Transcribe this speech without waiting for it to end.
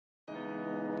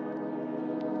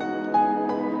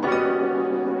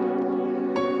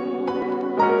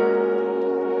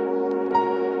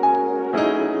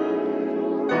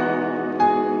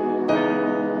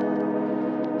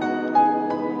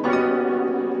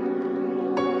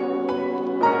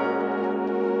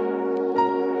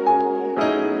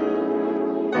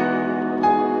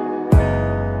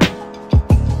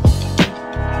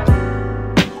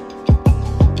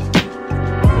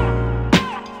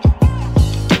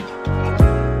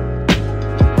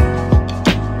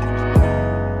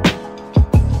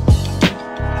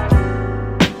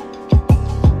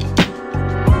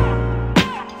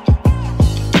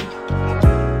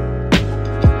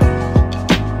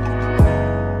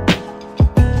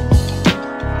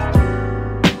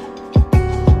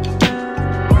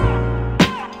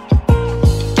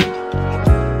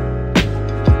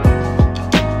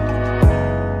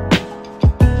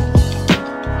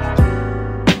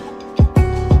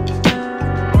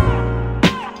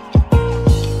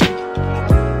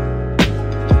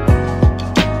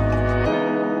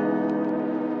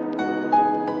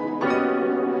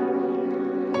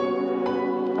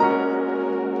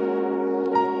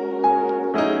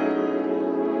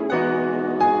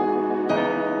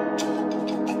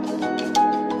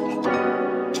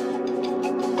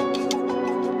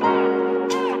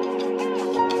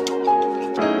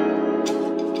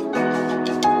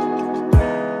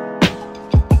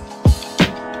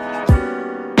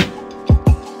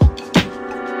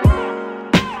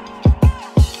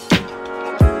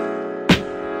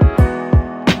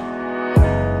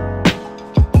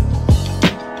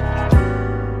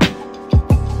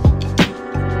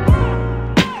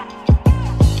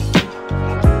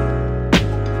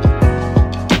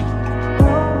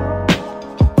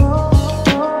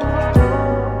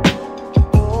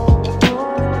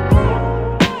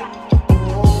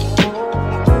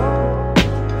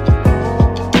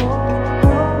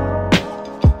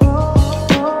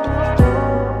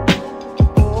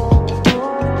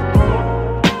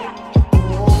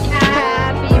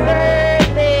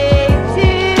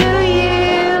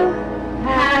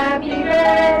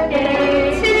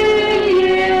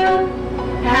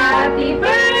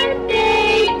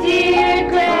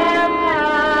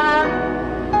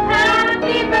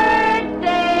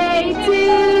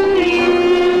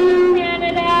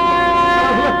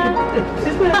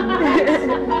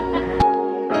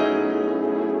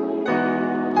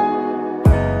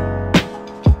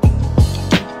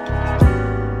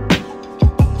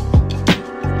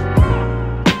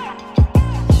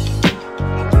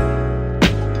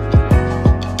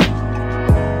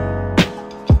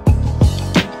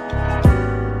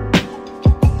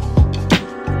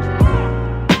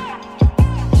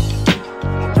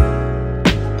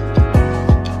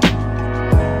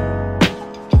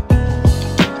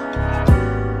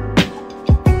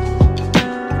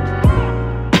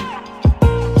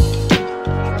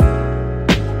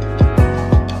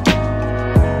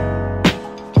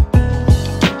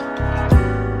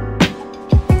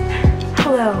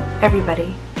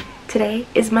everybody. Today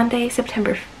is Monday,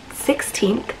 September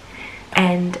 16th,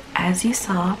 and as you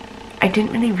saw, I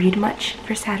didn't really read much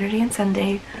for Saturday and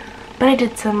Sunday, but I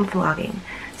did some vlogging,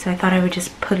 so I thought I would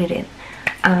just put it in.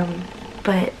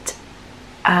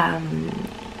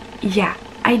 Yeah,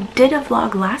 I did a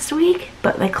vlog last week,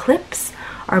 but my clips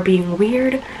are being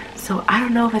weird, so I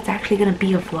don't know if it's actually going to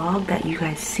be a vlog that you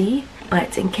guys see.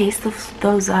 But in case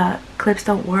those clips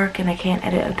don't work and I can't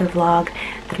edit the vlog,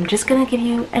 then I'm just going to give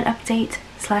you an update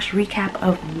slash recap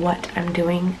of what I'm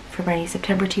doing for my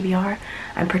September TBR.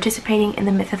 I'm participating in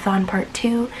the Mythothon Part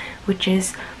 2, which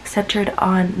is centered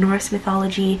on Norse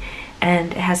mythology,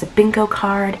 and it has a bingo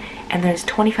card, and there's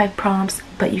 25 prompts,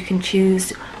 but you can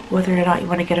choose whether or not you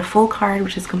want to get a full card,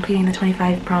 which is completing the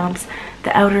 25 prompts,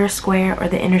 the outer square or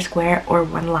the inner square, or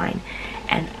one line.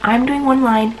 And I'm doing one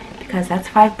line because that's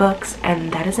 5 books,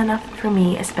 and that is enough for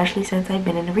me, especially since I've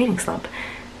been in a reading slump.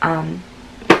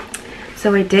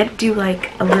 So I did do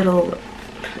like a little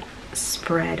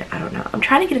spread. I don't know. I'm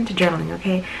trying to get into journaling,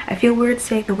 okay? I feel weird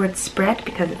saying the word spread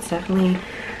because it's definitely,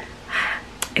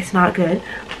 it's not good.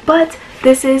 But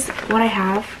this is what I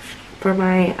have for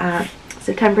my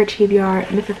September TBR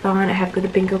Mythothon. I have the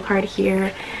bingo card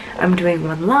here. I'm doing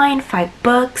one line, 5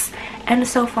 books, and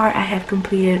so far I have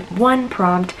completed 1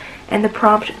 prompt, and the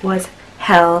prompt was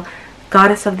Hell,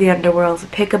 Goddess of the Underworlds,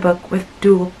 pick a book with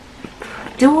dual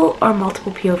or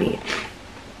multiple POV.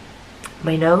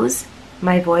 My nose,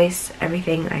 my voice,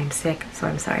 everything, I'm sick, so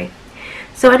I'm sorry.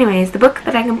 So anyways, the book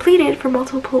that I completed for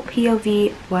multiple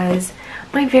POV was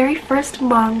my very first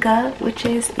manga, which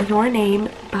is Your Name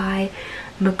by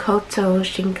Makoto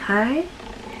Shinkai.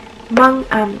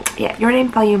 Yeah, Your Name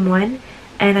Volume 1,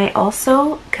 and I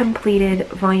also completed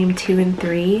Volume 2 and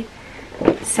 3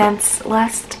 since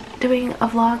last doing a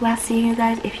vlog, last seeing you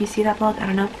guys. If you see that vlog, I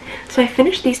don't know. So I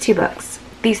finished these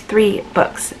 3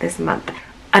 books this month.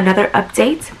 Another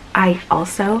update, I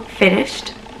also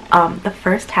finished the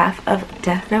first half of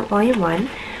Deathnote Volume 1,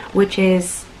 which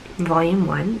is Volume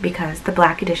 1 because the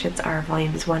black editions are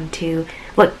Volumes 1, 2.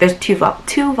 Look, there's 2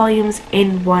 volumes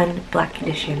in one black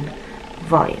edition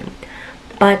volume.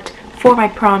 But for my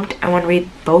prompt, I want to read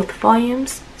both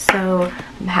volumes, so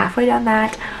I'm halfway done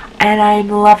that, and I'm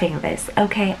loving this.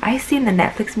 Okay, I've seen the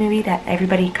Netflix movie that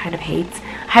everybody kind of hates.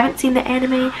 I haven't seen the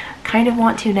anime, kind of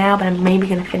want to now, but I'm maybe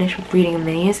going to finish with reading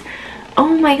these.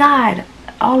 Oh my god,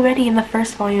 already in the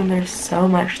first volume there's so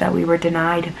much that we were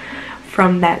denied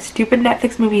from that stupid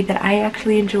Netflix movie that I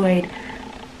actually enjoyed,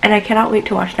 and I cannot wait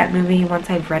to watch that movie once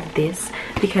I've read this,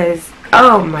 because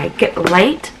oh my god,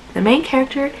 Light, the main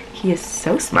character, he is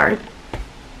so smart.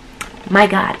 My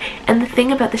god. And the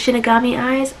thing about the Shinigami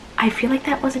eyes, I feel like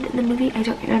that wasn't in the movie, I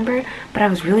don't remember, but I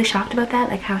was really shocked about that,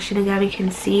 like how Shinigami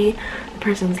can see the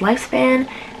person's lifespan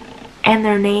and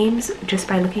their names just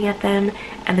by looking at them,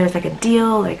 and there's like a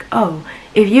deal, like, oh,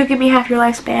 if you give me half your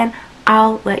lifespan,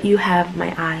 I'll let you have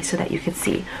my eye so that you can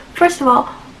see. First of all,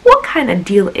 what kind of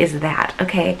deal is that?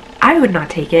 Okay, I would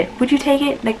not take it. Would you take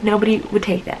it? Like, nobody would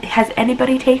take that. Has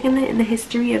anybody taken it in the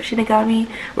history of Shinigami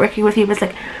working with humans?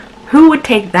 Like, who would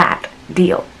take that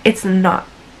deal? It's not.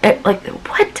 Like,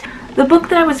 what? The book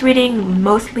that I was reading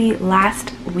mostly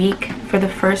last week for the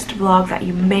first vlog that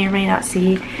you may or may not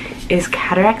see is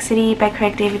Cataract City by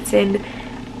Craig Davidson.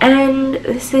 And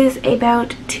this is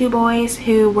about 2 boys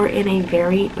who were in a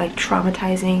very, like,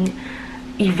 traumatizing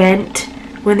event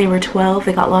when they were 12.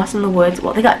 They got lost in the woods.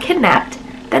 Well, they got kidnapped.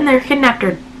 Then their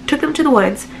kidnapper took them to the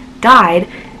woods, died,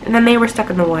 and then they were stuck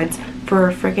in the woods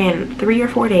for friggin' 3 or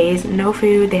 4 days. No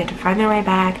food. They had to find their way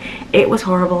back. It was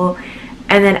horrible.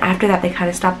 And then after that, they kind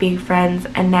of stopped being friends,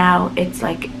 and now it's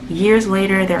like years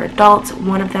later, they're adults.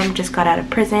 One of them just got out of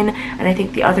prison, and I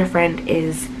think the other friend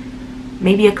is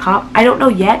maybe a cop. I don't know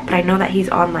yet, but I know that he's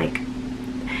on, like,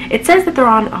 it says that they're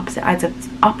on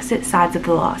opposite sides of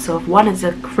the law. So if one is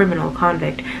a criminal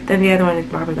convict, then the other one is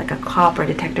probably like a cop or a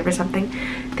detective or something.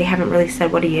 They haven't really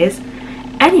said what he is.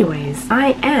 Anyways,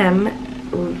 I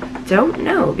don't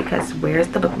know, because where's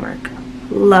the bookmark?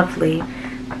 Lovely.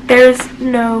 There's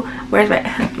no, where's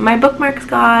my bookmark's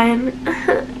gone.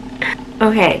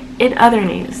 Okay, in other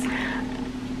news,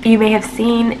 you may have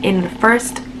seen in the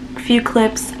first few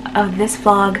clips of this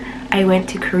vlog, I went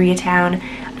to Koreatown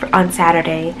on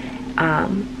Saturday.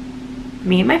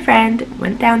 Me and my friend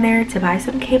went down there to buy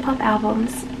some K-pop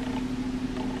albums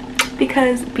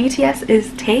because BTS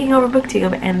is taking over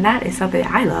BookTube, and that is something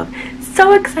I love.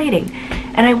 So exciting.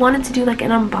 And I wanted to do like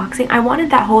an unboxing. I wanted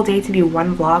that whole day to be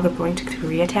one vlog of going to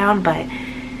Koreatown, but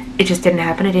it just didn't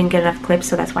happen. I didn't get enough clips,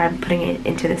 so that's why I'm putting it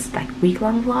into this like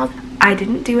week-long vlog. I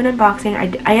didn't do an unboxing.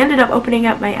 I ended up opening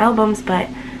up my albums, but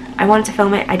I wanted to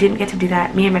film it. I didn't get to do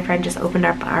that. Me and my friend just opened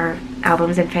up our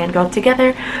albums and fangirled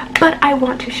together, but I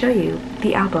want to show you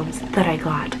the albums that I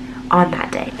got on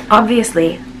that day.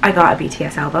 Obviously, I got a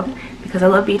BTS album because I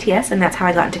love BTS, and that's how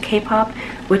I got into K-pop,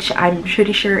 which I'm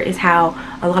pretty sure is how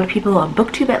a lot of people on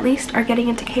BookTube at least are getting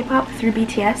into K-pop, through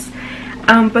BTS.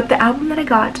 But the album that I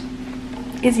got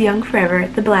is Young Forever,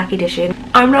 the Black Edition.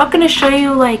 I'm not going to show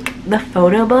you like the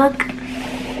photo book,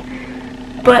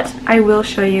 but I will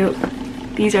show you.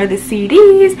 These are the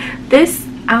CDs. This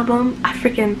album, I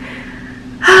freaking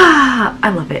I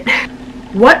love it.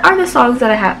 What are the songs that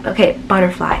I have? Okay,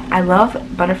 Butterfly. I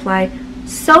love Butterfly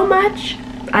so much.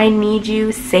 I Need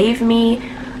You, Save Me,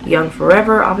 Young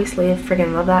Forever, obviously I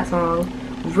freaking love that song.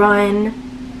 Run,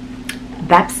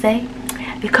 Bapse,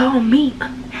 they call me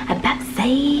Bapse,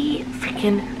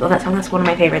 freaking love that song. That's one of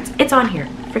my favorites. It's on here.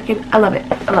 Freaking I love it.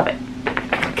 I love it.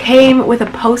 Came with a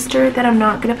poster that I'm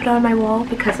not gonna put on my wall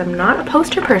because I'm not a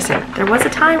poster person. There was a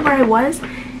time where I was,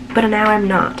 but now I'm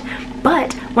not.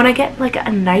 But when I get like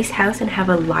a nice house and have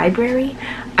a library,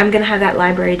 I'm gonna have that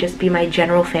library just be my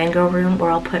general fangirl room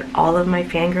where I'll put all of my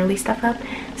fangirly stuff up.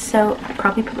 So I'll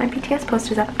probably put my BTS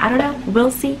posters up. I don't know.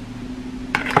 We'll see.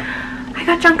 I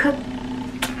got Jungkook.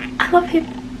 I love him.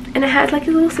 And it has like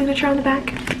a little signature on the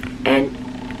back. And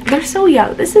they're so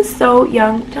young. This is so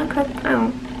young. Jungkook.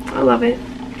 Oh, I love it.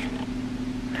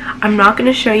 I'm not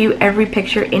gonna show you every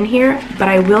picture in here, but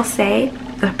I will say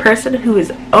the person who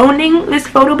is owning this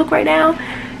photo book right now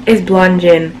is Blonde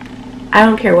Jin. I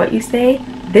don't care what you say.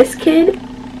 This kid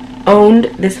owned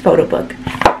this photo book.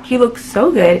 He looks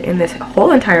so good in this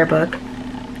whole entire book.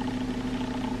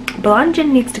 Blonde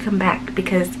Jin needs to come back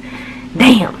because,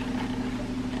 damn.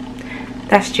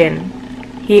 That's Jin.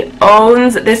 He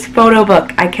owns this photo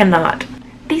book. I cannot.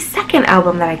 The second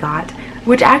album that I got,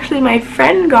 which actually my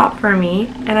friend got for me,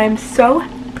 and I'm so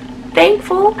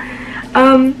thankful.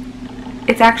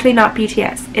 It's actually not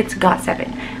BTS, it's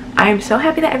GOT7. I am so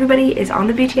happy that everybody is on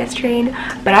the BTS train,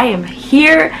 but I am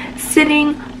here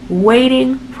sitting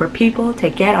waiting for people to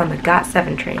get on the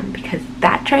GOT7 train because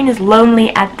that train is lonely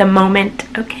at the moment.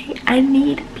 Okay, I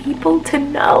need people to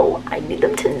know. I need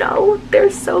them to know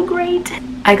they're so great.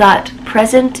 I got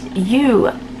Present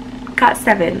You,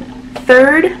 GOT7,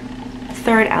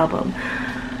 third album.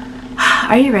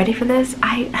 Are you ready for this?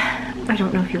 I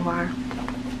don't know if you are.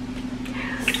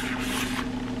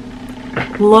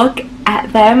 Look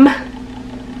at them.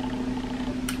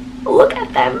 Look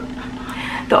at them.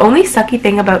 The only sucky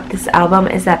thing about this album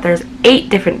is that there's 8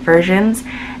 different versions,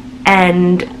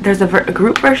 and there's a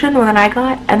group version, the one that I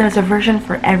got, and there's a version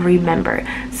for every member.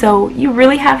 So you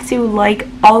really have to like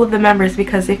all of the members,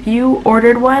 because if you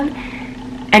ordered one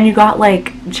and you got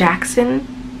like Jackson,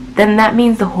 then that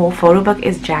means the whole photo book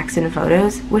is Jackson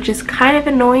photos, which is kind of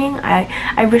annoying.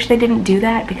 I wish they didn't do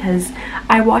that, because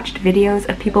I watched videos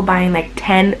of people buying like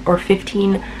 10 or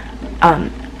 15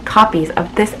 copies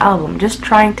of this album, just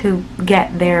trying to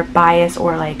get their bias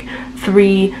or like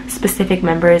 3 specific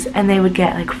members, and they would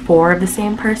get like 4 of the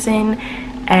same person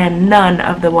and none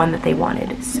of the one that they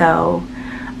wanted. So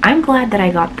I'm glad that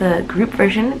I got the group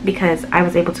version, because I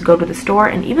was able to go to the store,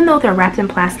 and even though they're wrapped in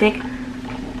plastic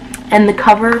and the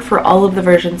cover for all of the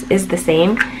versions is the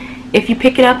same, if you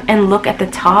pick it up and look at the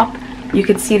top, you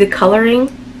can see the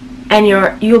coloring, and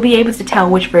you'll be able to tell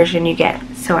which version you get.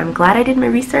 So I'm glad I did my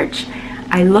research.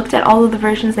 I looked at all of the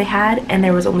versions they had, and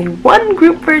there was only one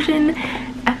group version,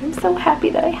 and I'm so happy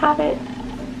that I have it.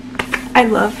 I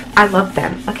love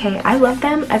them, okay? I love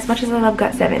them as much as I love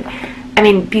GOT7. I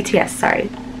mean, BTS, sorry.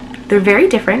 They're very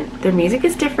different. Their music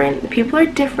is different. The people are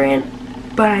different,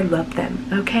 but I love them,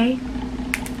 okay?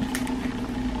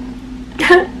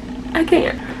 I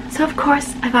can't. So of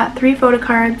course I got 3 photo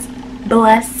cards,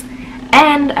 bless,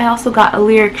 and I also got a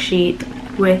lyric sheet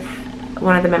with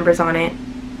one of the members on it.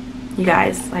 You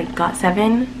guys, like,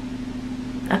 GOT7,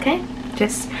 okay?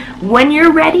 Just when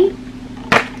you're ready,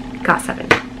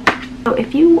 GOT7. So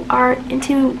if you are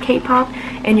into K-pop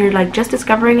and you're like just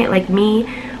discovering it like me,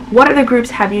 what other groups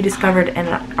have you discovered and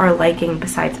are liking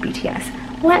besides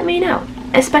BTS? Let me know.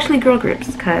 Especially girl groups,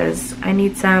 because I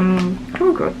need some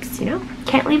girl groups, you know?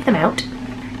 Can't leave them out.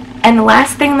 And the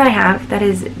last thing that I have that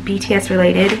is BTS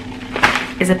related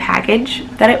is a package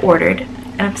that I ordered,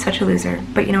 and I'm such a loser.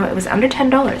 But you know, it was under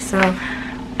 $10, so,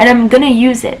 and I'm gonna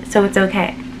use it, so it's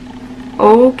okay.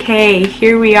 Okay,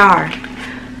 here we are.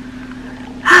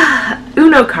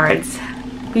 Uno cards.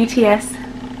 BTS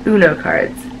Uno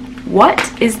cards.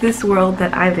 What is this world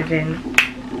that I live in?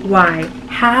 Why?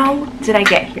 How did I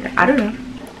get here? I don't know.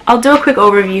 I'll do a quick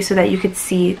overview so that you could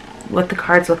see what the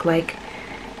cards look like.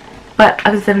 But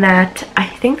other than that, I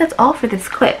think that's all for this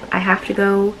clip. I have to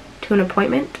go to an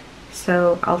appointment,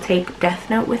 so I'll take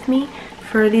Deathnote with me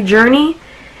for the journey,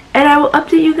 and I will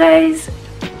update you guys,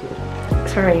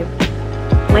 sorry,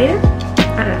 later?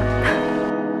 I don't know.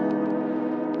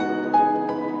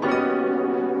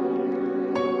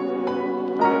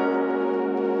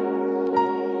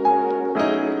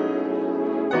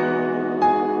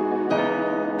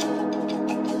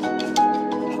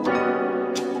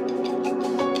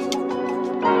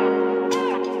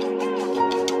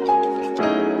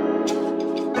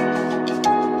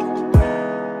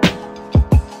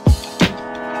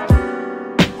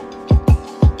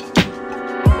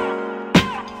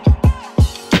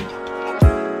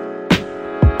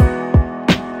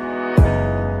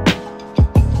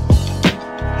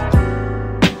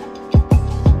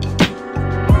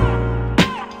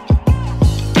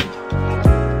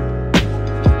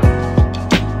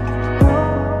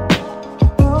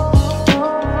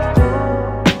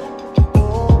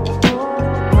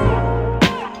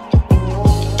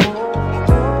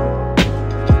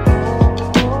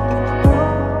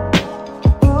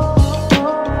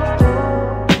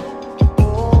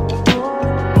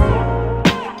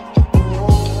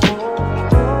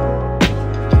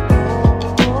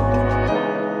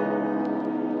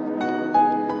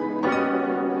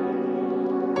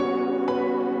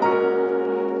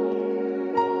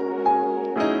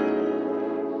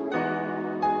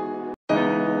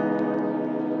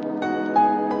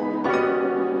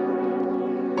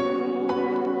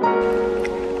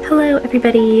 Hello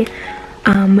everybody,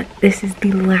 this is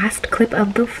the last clip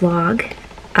of the vlog.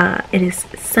 It is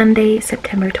Sunday,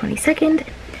 September 22nd.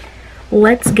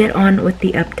 Let's get on with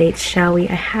the updates, shall we?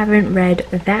 I haven't read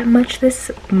that much this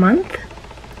month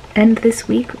and this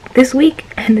week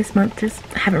and this month, just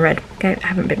haven't read. I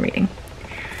haven't been reading.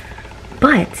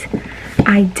 But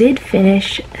I did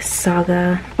finish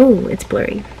Saga. Oh, it's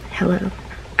blurry. Hello.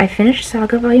 I finished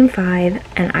Saga Volume 5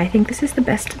 and I think this is the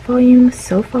best volume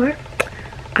so far.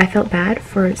 I felt bad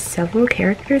for several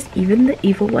characters, even the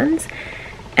evil ones,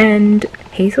 and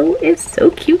Hazel is so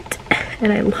cute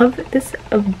and I love this.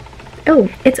 Oh,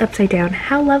 it's upside down,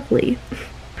 how lovely.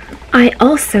 I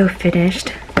also finished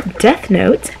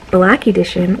Deathnote Black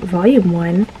Edition Volume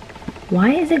 1.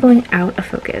 Why is it going out of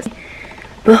focus?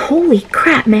 But holy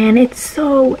crap, man, it's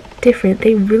so different.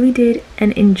 They really did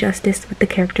an injustice with the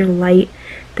character Light.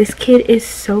 This kid is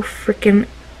so freaking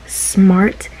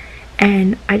smart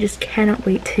and I just cannot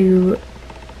wait to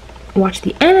watch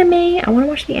the anime. I want to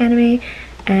watch the anime,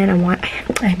 and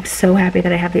I'm so happy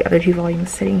that I have the other 2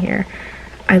 volumes sitting here.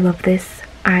 I love this.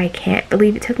 I can't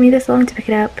believe it took me this long to pick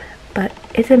it up, but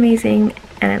it's amazing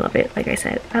and I love it. Like I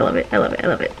said, I love it, I love it, I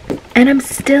love it. And I'm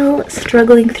still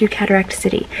struggling through Cataract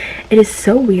City. It is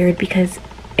so weird because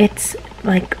it's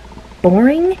like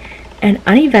boring and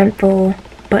uneventful,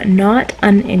 but not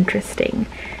uninteresting.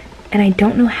 And I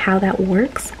don't know how that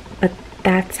works, but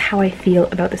that's how I feel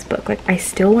about this book. Like, I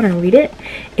still want to read it.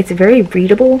 It's very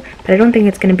readable, but I don't think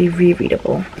it's going to be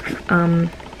rereadable.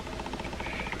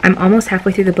 I'm almost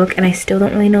halfway through the book and I still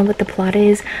don't really know what the plot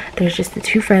is. There's just the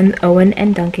 2 friends, Owen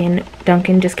and Duncan.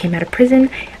 Duncan just came out of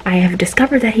prison. I have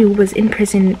discovered that he was in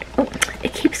prison. Oh,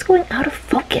 it keeps going out of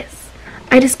focus.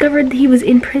 I discovered that he was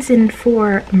in prison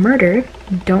for murder.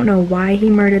 Don't know why he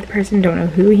murdered the person, don't know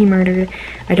who he murdered.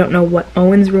 I don't know what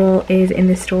Owen's role is in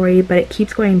this story, but it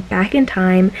keeps going back in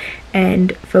time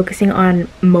and focusing on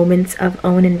moments of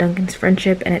Owen and Duncan's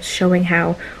friendship, and it's showing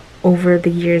how over the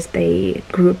years they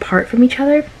grew apart from each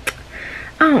other.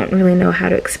 I don't really know how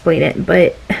to explain it,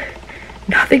 but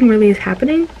nothing really is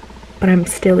happening, but I'm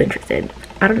still interested.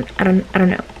 I don't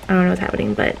know what's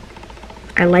happening, but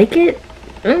I like it.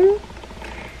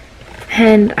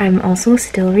 And I'm also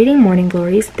still reading Morning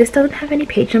Glories. This doesn't have any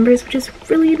page numbers, which is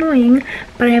really annoying,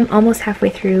 but I am almost halfway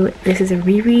through. This is a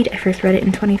reread. I first read it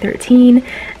in 2013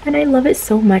 and I love it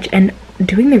so much, and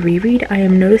doing the reread I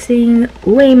am noticing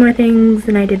way more things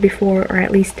than I did before, or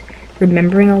at least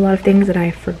remembering a lot of things that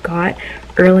I forgot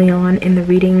early on in the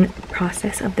reading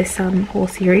process of this whole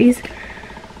series.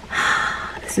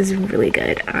 This is really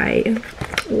good. I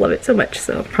love it so much,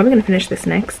 so I'm probably gonna finish this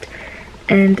next.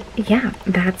 And yeah,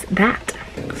 that's that.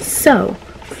 So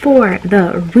for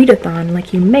the readathon,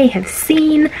 like you may have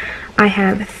seen, I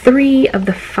have 3 of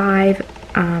the 5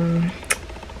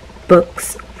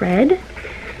 books read.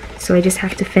 So I just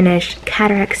have to finish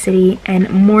Cataract City and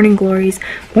Morning Glories.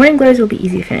 Morning Glories will be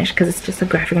easy to finish because it's just a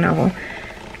graphic novel.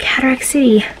 Cataract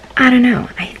City, I don't know.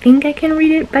 I think I can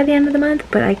read it by the end of the month,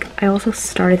 but I also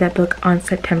started that book on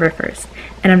September 1st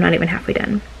and I'm not even halfway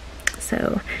done.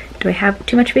 So do I have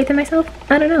too much faith in myself?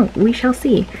 I don't know. We shall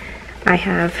see. I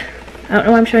don't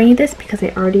know why I'm showing you this because I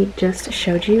already just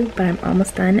showed you, but I'm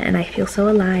almost done and I feel so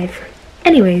alive.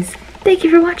 Anyways, thank you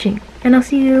for watching, and I'll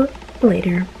see you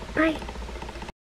later. Bye.